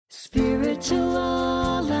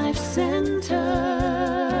Spiritual Life Center,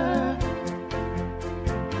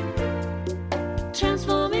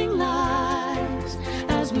 transforming lives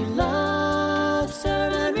as we love,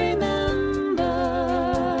 serve, and remember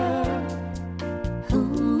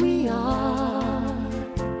who we are.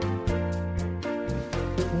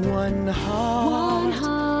 One heart,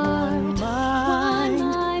 one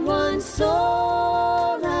mind, one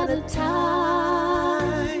soul at a time.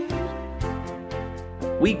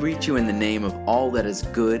 We greet you in the name of all that is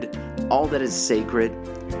good, all that is sacred,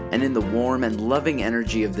 and in the warm and loving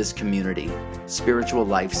energy of this community, Spiritual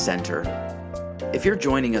Life Center. If you're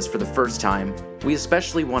joining us for the first time, we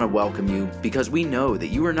especially want to welcome you because we know that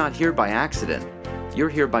you are not here by accident. You're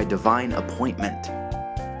here by divine appointment.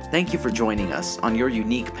 Thank you for joining us on your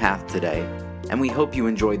unique path today, and we hope you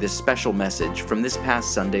enjoy this special message from this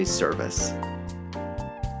past Sunday's service.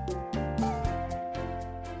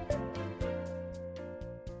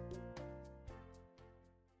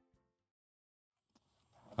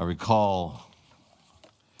 I recall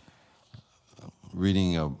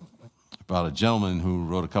reading about a gentleman who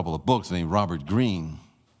wrote a couple of books named Robert Greene.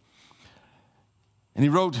 And he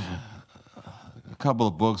wrote a couple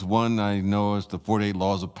of books. One I know is The 48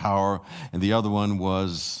 Laws of Power, and the other one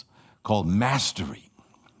was called Mastery.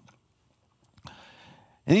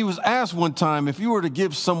 And he was asked one time if you were to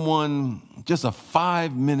give someone just a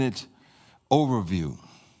 5-minute overview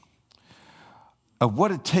of what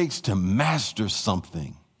it takes to master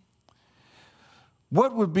something,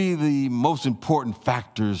 what would be the most important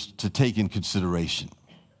factors to take in consideration?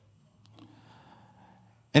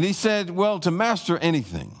 And he said, well, to master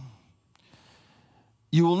anything,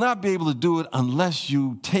 you will not be able to do it unless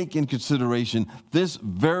you take in consideration this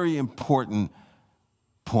very important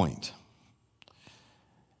point.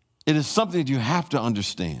 It is something that you have to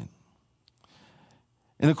understand.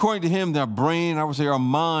 And according to him, our brain, I would say our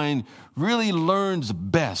mind, really learns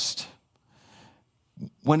best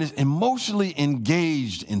when it's emotionally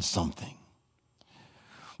engaged in something,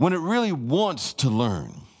 when it really wants to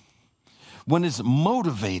learn, when it's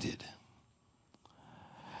motivated.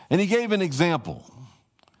 And he gave an example.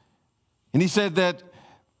 And he said that,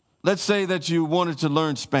 let's say that you wanted to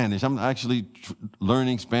learn Spanish. I'm actually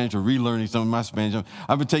learning Spanish or relearning some of my Spanish.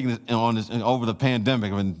 I've been taking it on this over the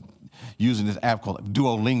pandemic. I've been using this app called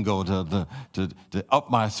Duolingo to up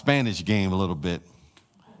my Spanish game a little bit.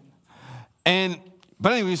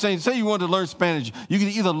 But anyway, say you want to learn Spanish, you can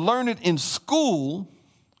either learn it in school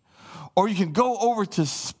or you can go over to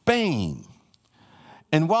Spain.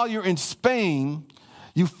 And while you're in Spain,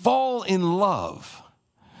 you fall in love.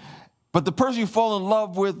 But the person you fall in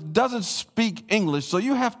love with doesn't speak English, so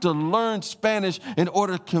you have to learn Spanish in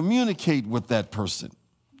order to communicate with that person.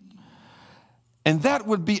 And that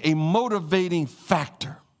would be a motivating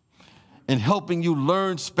factor in helping you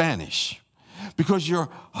learn Spanish because your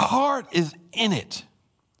heart is in it.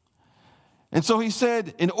 And so he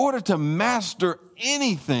said, in order to master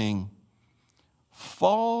anything,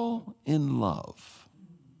 fall in love.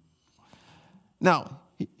 Now,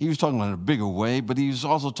 he was talking about it in a bigger way, but he was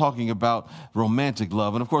also talking about romantic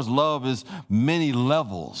love. And of course, love is many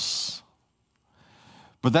levels.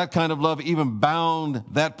 But that kind of love even bound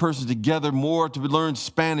that person together more to learn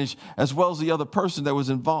Spanish as well as the other person that was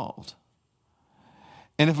involved.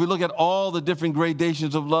 And if we look at all the different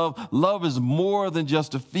gradations of love, love is more than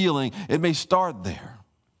just a feeling. It may start there.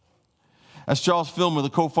 As Charles Filmer, the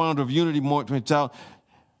co-founder of Unity, points out,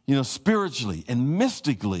 spiritually and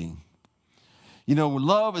mystically,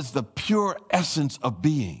 love is the pure essence of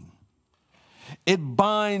being. It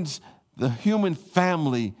binds the human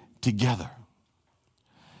family together.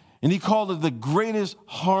 And he called it the greatest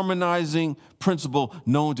harmonizing principle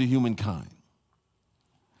known to humankind.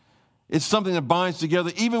 It's something that binds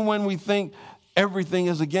together even when we think everything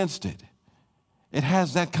is against it. It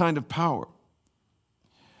has that kind of power.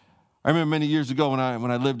 I remember many years ago when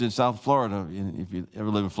I lived in South Florida, if you ever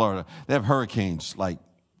live in Florida, they have hurricanes like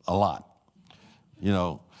a lot.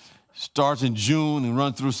 Starts in June and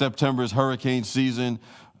runs through September is hurricane season.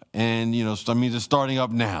 And, that means it's starting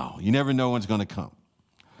up now. You never know when it's going to come.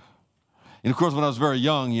 And, of course, when I was very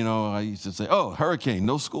young, I used to say, oh, hurricane,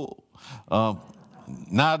 no school.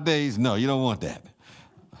 Nowadays, no, you don't want that.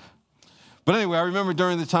 But anyway, I remember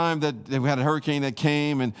during the time that we had a hurricane that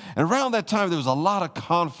came, and around that time there was a lot of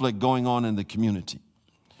conflict going on in the community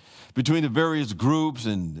between the various groups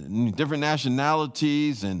and different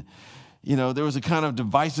nationalities, and, there was a kind of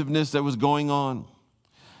divisiveness that was going on.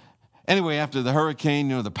 Anyway, after the hurricane,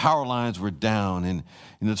 the power lines were down, and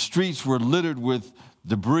the streets were littered with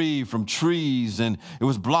debris from trees, and it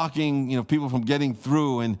was blocking, people from getting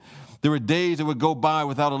through, and there were days that would go by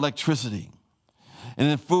without electricity. And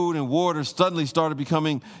then food and water suddenly started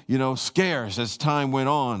becoming, scarce as time went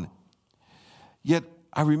on. Yet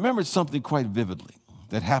I remembered something quite vividly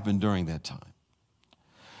that happened during that time.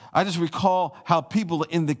 I just recall how people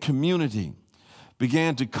in the community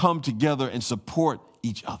began to come together and support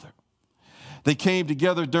each other. They came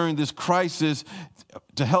together during this crisis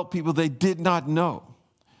to help people they did not know.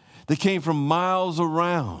 They came from miles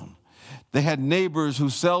around. They had neighbors who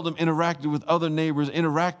seldom interacted with other neighbors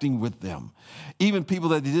interacting with them, even people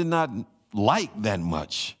that they did not like that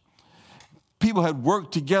much. People had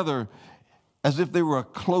worked together as if they were a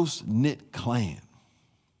close-knit clan.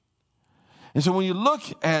 And so when you look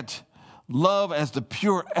at love as the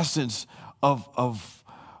pure essence of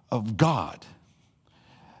God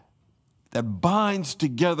that binds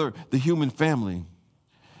together the human family,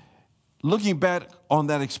 looking back on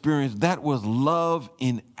that experience, that was love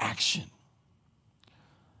in action.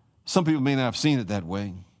 Some people may not have seen it that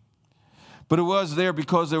way, but it was there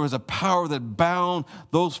because there was a power that bound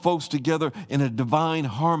those folks together in a divine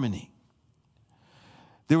harmony.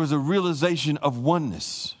 There was a realization of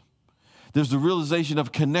oneness. There's the realization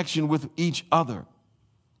of connection with each other.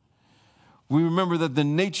 We remember that the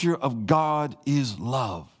nature of God is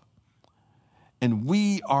love, and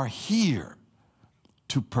we are here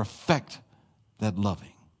to perfect that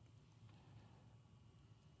loving.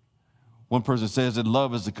 One person says that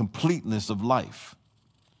love is the completeness of life,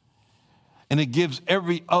 and it gives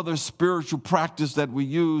every other spiritual practice that we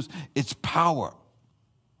use its power.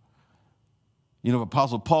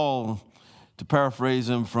 Apostle Paul, to paraphrase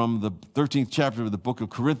him from the 13th chapter of the book of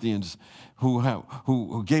Corinthians,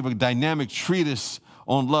 who gave a dynamic treatise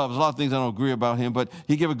on love. There's a lot of things I don't agree about him, but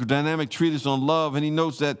he gave a dynamic treatise on love, and he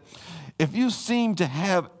notes that if you seem to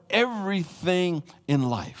have everything in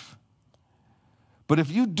life, but if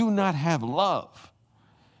you do not have love,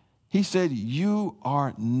 he said, you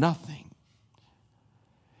are nothing.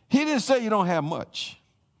 He didn't say you don't have much.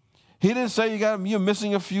 He didn't say you're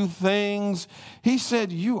missing a few things. He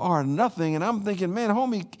said you are nothing. And I'm thinking, man,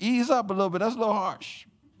 homie, ease up a little bit. That's a little harsh.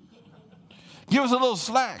 Give us a little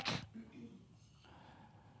slack.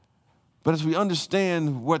 But as we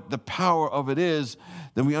understand what the power of it is,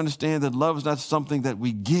 then we understand that love is not something that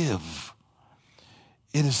we give.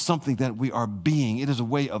 It is something that we are being. It is a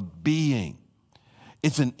way of being.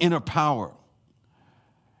 It's an inner power.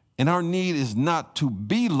 And our need is not to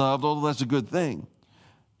be loved, although that's a good thing.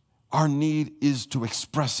 Our need is to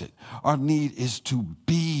express it. Our need is to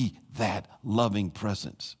be that loving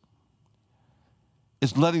presence.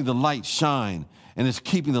 It's letting the light shine, and it's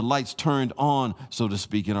keeping the lights turned on, so to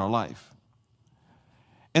speak, in our life.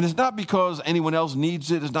 And it's not because anyone else needs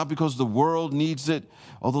it. It's not because the world needs it,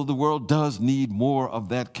 although the world does need more of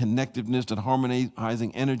that connectiveness, that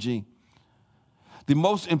harmonizing energy. The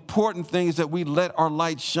most important thing is that we let our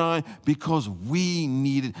light shine because we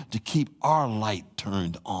need it to keep our light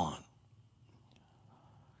turned on.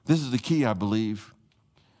 This is the key, I believe.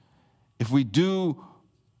 If we do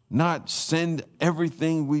not send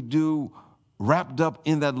everything we do wrapped up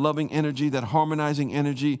in that loving energy, that harmonizing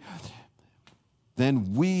energy,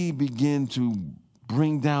 then we begin to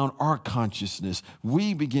bring down our consciousness.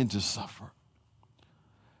 We begin to suffer.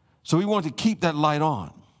 So we want to keep that light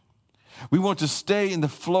on. We want to stay in the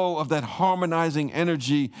flow of that harmonizing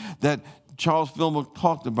energy that Charles Fillmore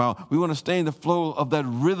talked about. We want to stay in the flow of that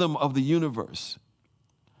rhythm of the universe.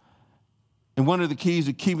 And one of the keys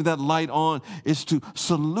to keeping that light on is to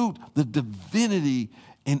salute the divinity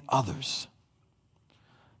in others.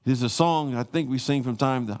 There's a song I think we sing from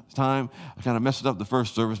time to time. I kind of messed it up the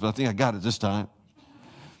first service, but I think I got it this time.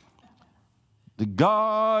 The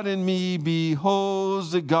God in me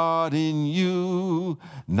beholds the God in you.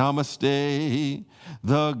 Namaste.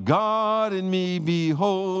 The God in me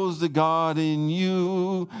beholds the God in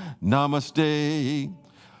you. Namaste.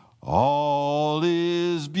 All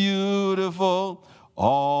is beautiful.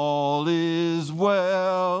 All is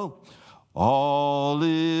well. All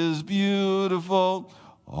is beautiful.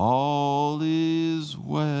 All is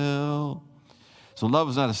well. So love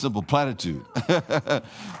is not a simple platitude.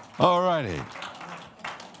 All righty.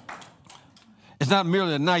 It's not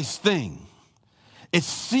merely a nice thing. It's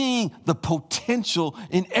seeing the potential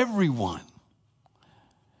in everyone.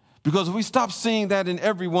 Because if we stop seeing that in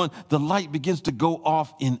everyone, the light begins to go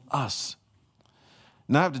off in us.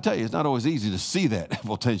 Now, I have to tell you, it's not always easy to see that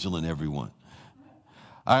potential in everyone.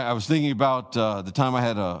 I was thinking about the time I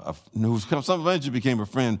had who eventually became a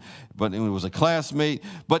friend, but it was a classmate.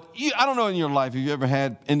 But I don't know in your life, have you ever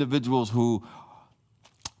had individuals who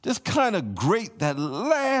just kind of grate that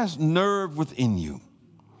last nerve within you?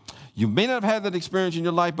 You may not have had that experience in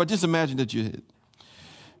your life, but just imagine that you did.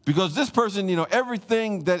 Because this person,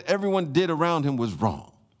 everything that everyone did around him was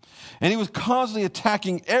wrong. And he was constantly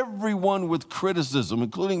attacking everyone with criticism,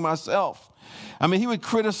 including myself. I mean, he would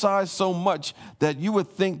criticize so much that you would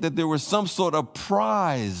think that there was some sort of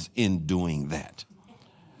prize in doing that.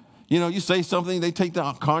 You say something, they take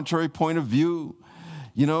the contrary point of view.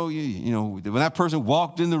 When that person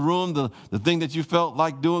walked in the room, the thing that you felt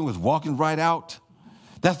like doing was walking right out.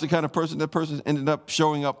 That's the kind of person that person ended up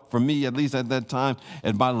showing up for me, at least at that time,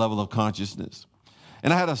 at my level of consciousness.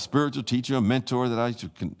 And I had a spiritual teacher, a mentor that I used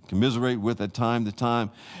to commiserate with at time to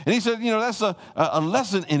time. And he said, that's a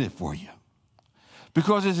lesson in it for you.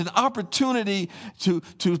 Because it's an opportunity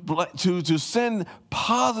to send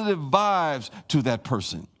positive vibes to that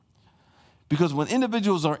person. Because when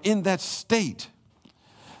individuals are in that state,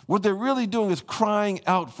 what they're really doing is crying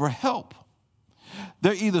out for help.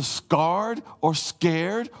 They're either scarred or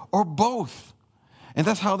scared or both. And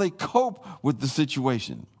that's how they cope with the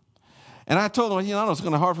situation. And I told him, I know it's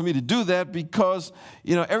going to be hard for me to do that because,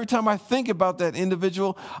 every time I think about that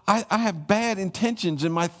individual, I have bad intentions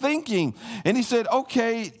in my thinking. And he said,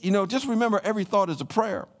 okay, just remember every thought is a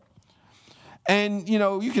prayer. And,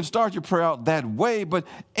 you can start your prayer out that way, but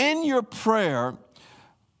end your prayer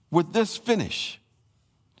with this finish.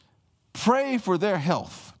 Pray for their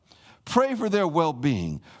health. Pray for their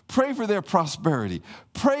well-being. Pray for their prosperity.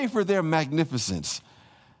 Pray for their magnificence.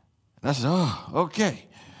 And I said, okay.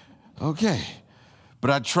 But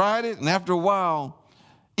I tried it, and after a while,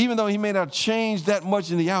 even though he may not change that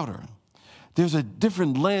much in the outer, there's a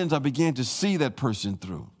different lens I began to see that person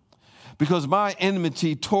through. Because my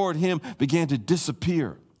enmity toward him began to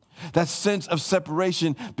disappear. That sense of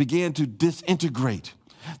separation began to disintegrate.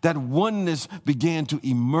 That oneness began to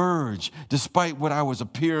emerge despite what I was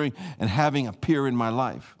appearing and having appear in my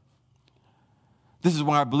life. This is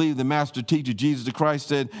why I believe the master teacher, Jesus the Christ,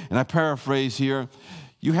 said, and I paraphrase here,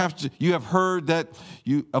 you have heard that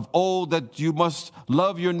of old that you must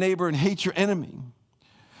love your neighbor and hate your enemy.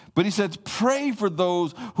 But he says, pray for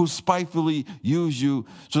those who spitefully use you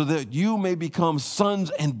so that you may become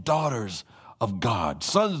sons and daughters of God,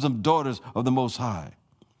 sons and daughters of the Most High.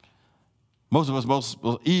 Most of us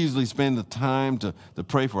will easily spend the time to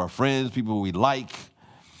pray for our friends, people we like,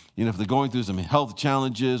 if they're going through some health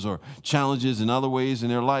challenges or challenges in other ways in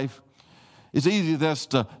their life. It's easy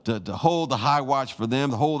just to hold the high watch for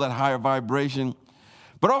them, to hold that higher vibration.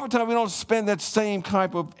 But oftentimes we don't spend that same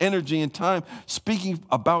type of energy and time speaking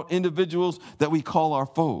about individuals that we call our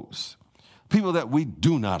foes, people that we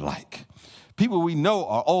do not like, people we know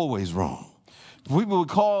are always wrong, people we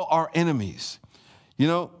call our enemies,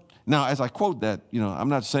 Now, as I quote that, I'm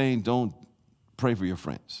not saying don't pray for your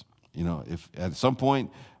friends. If at some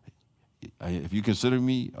point, if you consider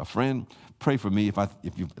me a friend, pray for me. If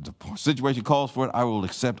the situation calls for it, I will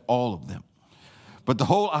accept all of them. But the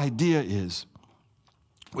whole idea is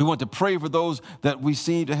we want to pray for those that we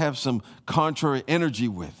seem to have some contrary energy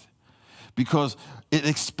with because it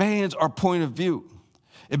expands our point of view.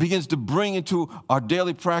 It begins to bring into our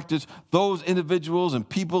daily practice those individuals and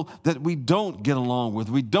people that we don't get along with,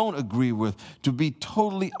 we don't agree with, to be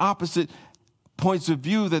totally opposite points of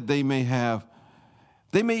view that they may have.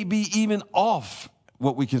 They may be even off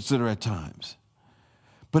what we consider at times.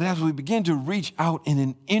 But as we begin to reach out in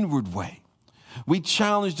an inward way, we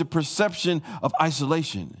challenge the perception of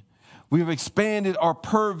isolation. We have expanded our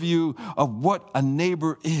purview of what a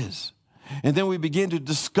neighbor is. And then we begin to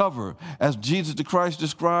discover, as Jesus the Christ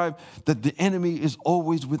described, that the enemy is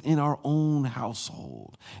always within our own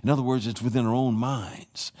household. In other words, it's within our own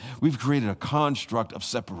minds. We've created a construct of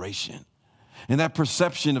separation. And that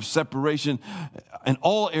perception of separation in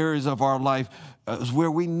all areas of our life is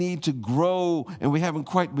where we need to grow, and we haven't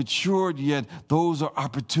quite matured yet. Those are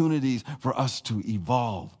opportunities for us to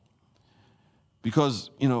evolve. Because,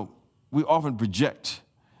 we often project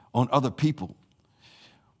on other people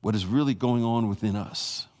what is really going on within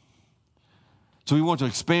us. So we want to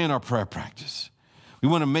expand our prayer practice. We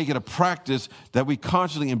want to make it a practice that we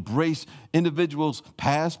consciously embrace individuals,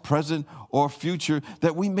 past, present, or future,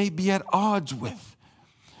 that we may be at odds with.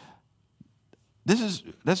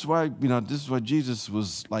 That's why Jesus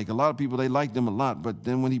was like, a lot of people, they liked him a lot, but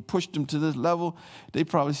then when he pushed them to this level, they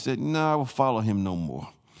probably said, no, I will follow him no more,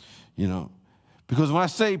 Because when I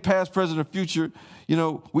say past, present, or future,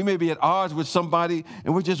 we may be at odds with somebody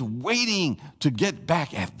and we're just waiting to get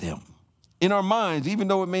back at them. In our minds, even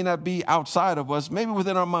though it may not be outside of us, maybe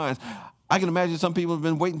within our minds. I can imagine some people have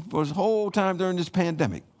been waiting for this whole time during this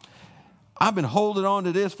pandemic. I've been holding on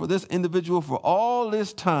to this for this individual for all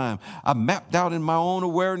this time. I mapped out in my own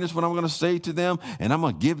awareness what I'm going to say to them, and I'm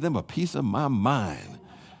going to give them a piece of my mind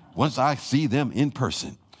once I see them in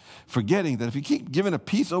person. forgetting that if you keep giving a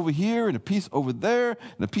piece over here and a piece over there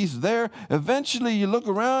and a piece there, eventually you look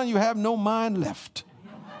around, you have no mind left.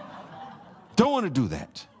 Don't want to do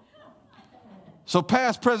that. So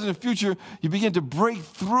past, present, and future, you begin to break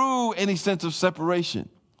through any sense of separation.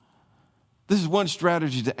 This is one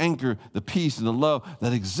strategy to anchor the peace and the love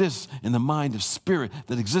that exists in the mind of spirit,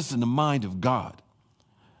 that exists in the mind of God.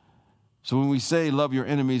 So when we say love your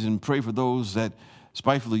enemies and pray for those that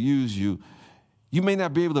spitefully use you, you may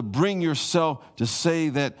not be able to bring yourself to say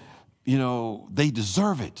that, they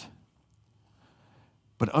deserve it.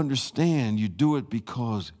 But understand you do it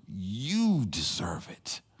because you deserve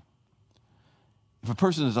it. If a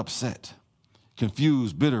person is upset,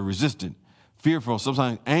 confused, bitter, resistant, fearful,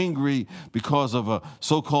 sometimes angry because of a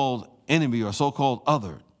so-called enemy or so-called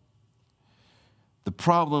other, the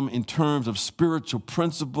problem in terms of spiritual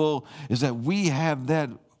principle is that we have that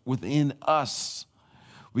within us.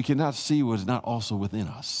 We cannot see what is not also within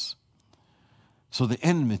us. So the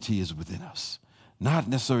enmity is within us, not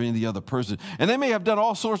necessarily in the other person. And they may have done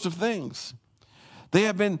all sorts of things. They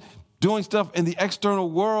have been doing stuff in the external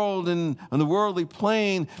world and on the worldly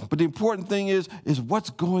plane, but the important thing is what's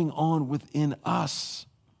going on within us.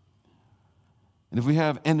 And if we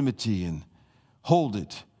have enmity and hold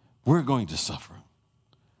it, we're going to suffer.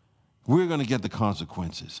 We're going to get the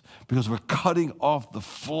consequences because we're cutting off the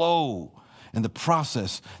flow and the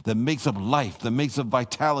process that makes up life, that makes up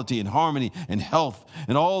vitality and harmony and health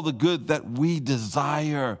and all the good that we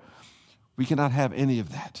desire. We cannot have any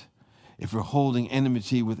of that if we're holding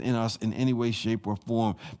enmity within us in any way, shape, or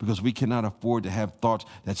form, because we cannot afford to have thoughts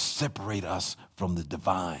that separate us from the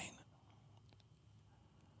divine.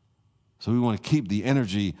 So we want to keep the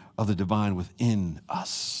energy of the divine within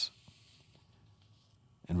us.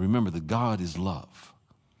 And remember that God is love,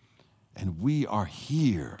 and we are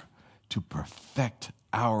here to perfect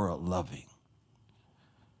our loving.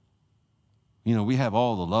 We have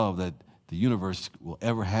all the love that the universe will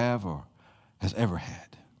ever have or has ever had.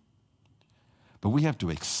 But we have to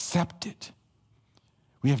accept it.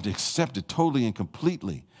 We have to accept it totally and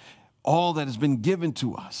completely, all that has been given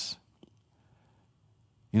to us.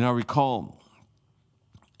 I recall,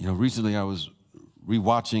 recently I was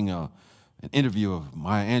rewatching an interview of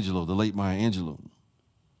Maya Angelou, the late Maya Angelou.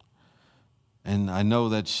 And I know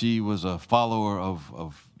that she was a follower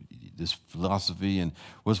of this philosophy and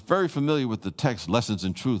was very familiar with the text, Lessons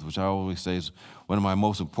in Truth, which I always say is one of my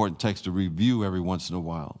most important texts to review every once in a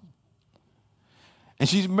while. And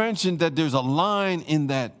she's mentioned that there's a line in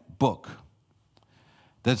that book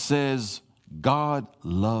that says, God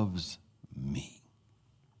loves me.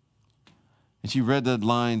 And she read that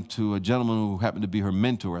line to a gentleman who happened to be her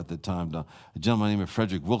mentor at the time, a gentleman named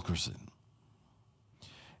Frederick Wilkerson.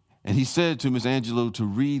 And he said to Miss Angelou to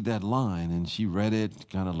read that line, and she read it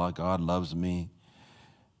kind of like, God loves me.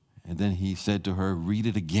 And then he said to her, read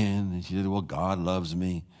it again. And she said, well, God loves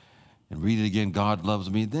me. And read it again, God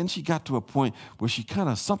loves me. Then she got to a point where she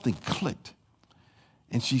something clicked.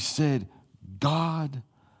 And she said, God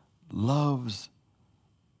loves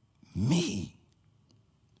me.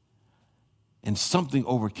 And something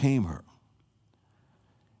overcame her.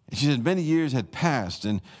 And she said many years had passed,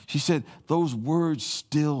 and she said those words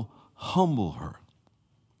still humble her.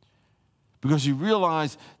 Because she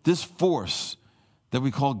realized this force that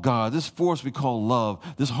we call God, this force we call love,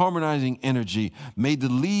 this harmonizing energy made the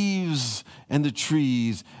leaves and the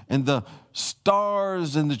trees and the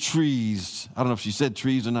stars and the trees. I don't know if she said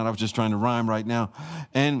trees or not. I was just trying to rhyme right now.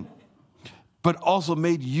 But also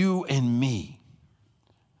made you and me.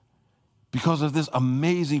 Because of this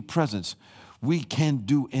amazing presence, we can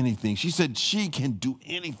do anything. She said she can do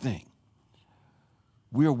anything.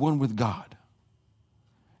 We are one with God.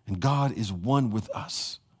 And God is one with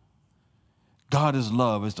us. God is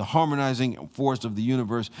love. It's the harmonizing force of the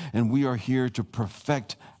universe, and we are here to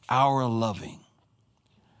perfect our loving.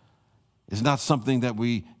 It's not something that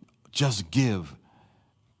we just give.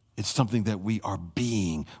 It's something that we are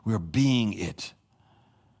being. We are being it.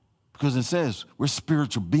 Because it says we're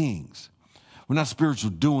spiritual beings. We're not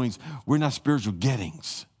spiritual doings. We're not spiritual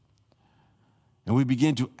gettings. And we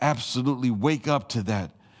begin to absolutely wake up to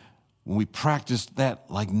that when we practice that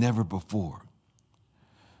like never before.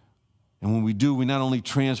 And when we do, we not only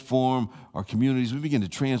transform our communities, we begin to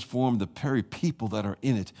transform the very people that are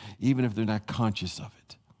in it, even if they're not conscious of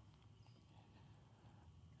it.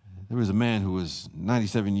 There was a man who was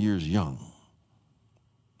 97 years young.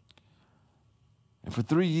 And for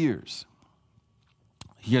 3 years,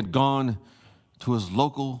 he had gone to his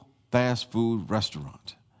local fast food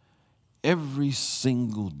restaurant every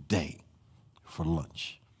single day for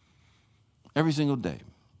lunch. Every single day.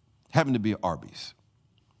 Happened to be Arby's.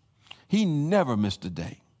 He never missed a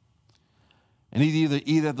day. And he'd either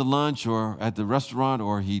eat at the lunch or at the restaurant,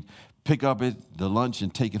 or he'd pick up the lunch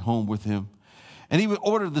and take it home with him. And he would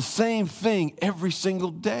order the same thing every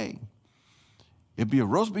single day. It'd be a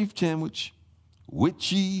roast beef sandwich with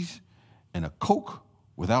cheese and a Coke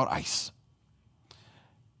without ice.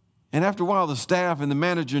 And after a while, the staff and the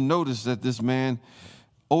manager noticed that this man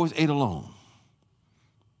always ate alone.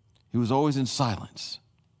 He was always in silence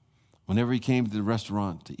whenever he came to the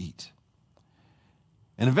restaurant to eat.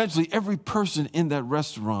 And eventually, every person in that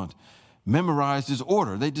restaurant memorized his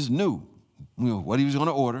order. They just knew, what he was going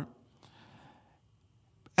to order.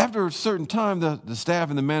 After a certain time, the staff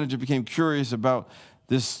and the manager became curious about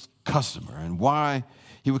this customer and why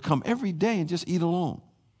he would come every day and just eat alone.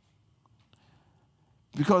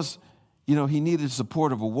 Because, he needed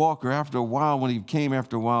support of a walker. After a while, when he came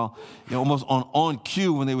after a while, almost on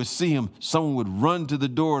cue, when they would see him, someone would run to the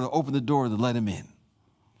door to open the door to let him in.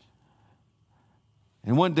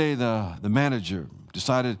 And one day, the manager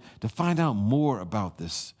decided to find out more about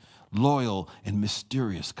this loyal and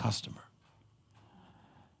mysterious customer.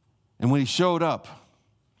 And when he showed up,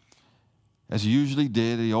 as he usually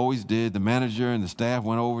did, he always did, the manager and the staff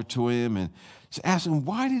went over to him and asked him,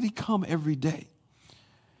 why did he come every day?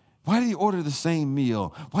 Why did he order the same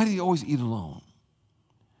meal? Why did he always eat alone?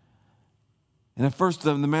 And at first,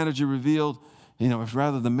 the manager revealed,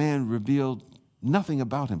 the man revealed nothing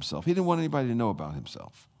about himself. He didn't want anybody to know about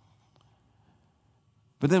himself.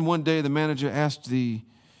 But then one day, the manager asked the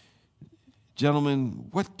gentleman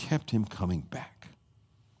what kept him coming back.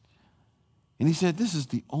 And he said, this is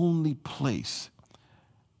the only place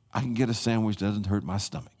I can get a sandwich that doesn't hurt my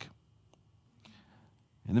stomach.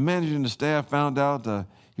 And the manager and the staff found out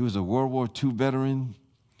he was a World War II veteran.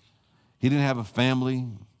 He didn't have a family.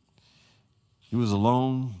 He was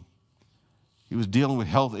alone. He was dealing with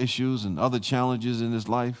health issues and other challenges in his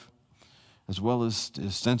life, as well as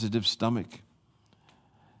his sensitive stomach.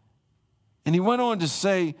 And he went on to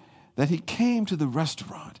say that he came to the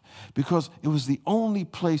restaurant because it was the only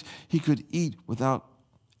place he could eat without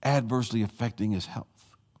adversely affecting his health.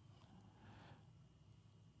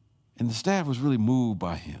 And the staff was really moved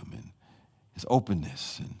by him and his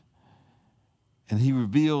openness. And he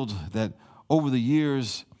revealed that over the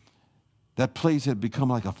years, that place had become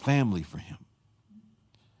like a family for him.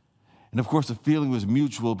 And of course, the feeling was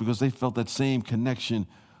mutual because they felt that same connection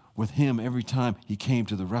with him every time he came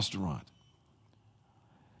to the restaurant.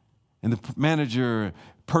 And the manager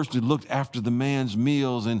personally looked after the man's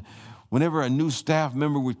meals, and whenever a new staff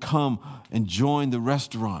member would come and join the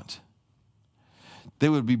restaurant, they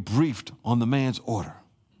would be briefed on the man's order.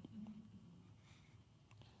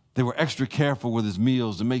 They were extra careful with his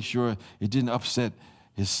meals to make sure it didn't upset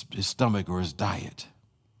his stomach or his diet.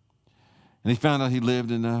 And they found out he lived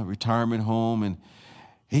in a retirement home, and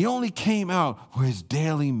he only came out for his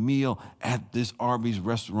daily meal at this Arby's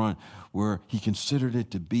restaurant where he considered it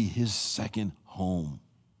to be his second home.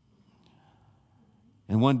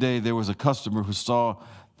 And one day there was a customer who saw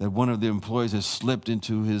that one of the employees had slipped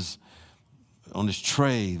on his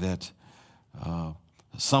tray that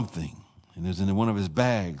something, and it was in one of his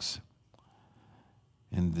bags.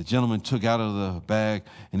 And the gentleman took out of the bag,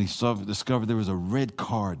 and he discovered there was a red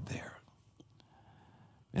card there.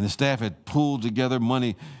 And the staff had pooled together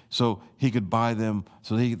money so he could buy them,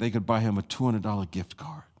 so they could buy him a $200 gift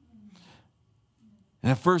card.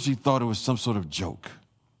 And at first he thought it was some sort of joke.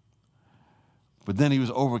 But then he was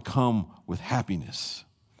overcome with happiness.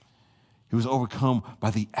 He was overcome by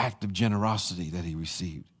the act of generosity that he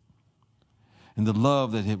received and the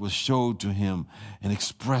love that it was showed to him and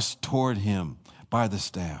expressed toward him by the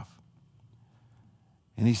staff.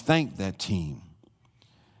 And he thanked that team.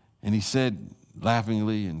 And he said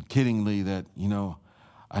laughingly and kiddingly that,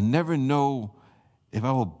 I never know if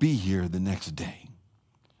I will be here the next day,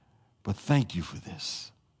 but thank you for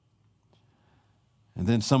this. And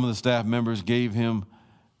then some of the staff members gave him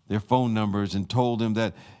their phone numbers and told him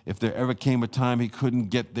that if there ever came a time he couldn't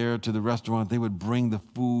get there to the restaurant, they would bring the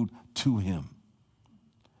food to him.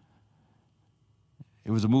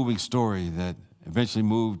 It was a moving story that eventually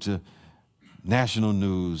moved to national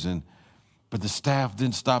news, but the staff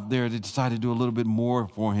didn't stop there. They decided to do a little bit more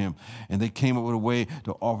for him, and they came up with a way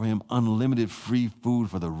to offer him unlimited free food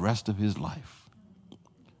for the rest of his life.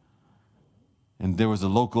 And there was a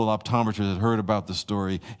local optometrist that heard about the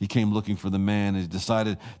story. He came looking for the man and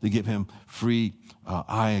decided to give him free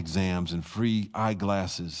eye exams and free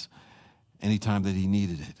eyeglasses anytime that he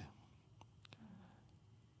needed it.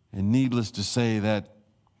 And needless to say, that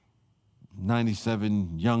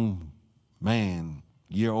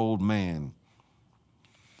 97-year-old man,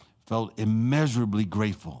 felt immeasurably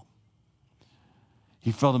grateful.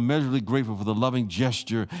 He felt immeasurably grateful for the loving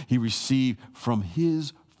gesture he received from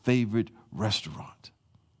his favorite restaurant,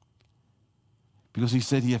 because he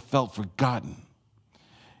said he had felt forgotten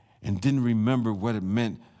and didn't remember what it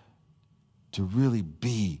meant to really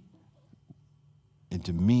be and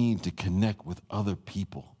to mean to connect with other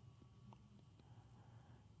people.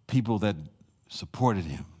 People that supported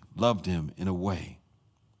him, loved him in a way.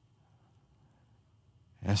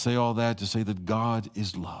 I say all that to say that God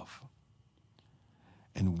is love.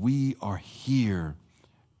 And we are here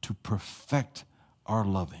to perfect our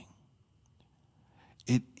loving.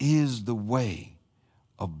 It is the way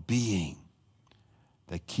of being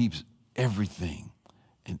that keeps everything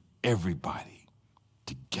and everybody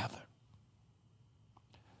together.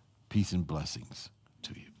 Peace and blessings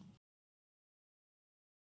to you.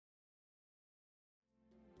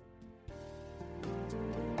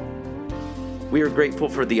 We are grateful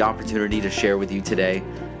for the opportunity to share with you today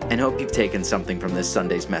and hope you've taken something from this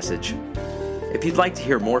Sunday's message. If you'd like to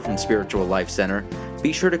hear more from Spiritual Life Center,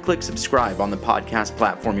 be sure to click subscribe on the podcast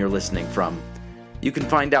platform you're listening from. You can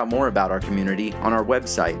find out more about our community on our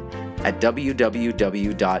website at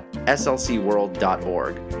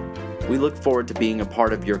www.slcworld.org. We look forward to being a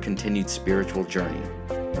part of your continued spiritual journey.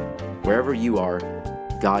 Wherever you are,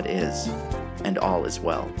 God is, and all is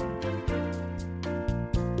well.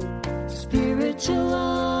 Spiritual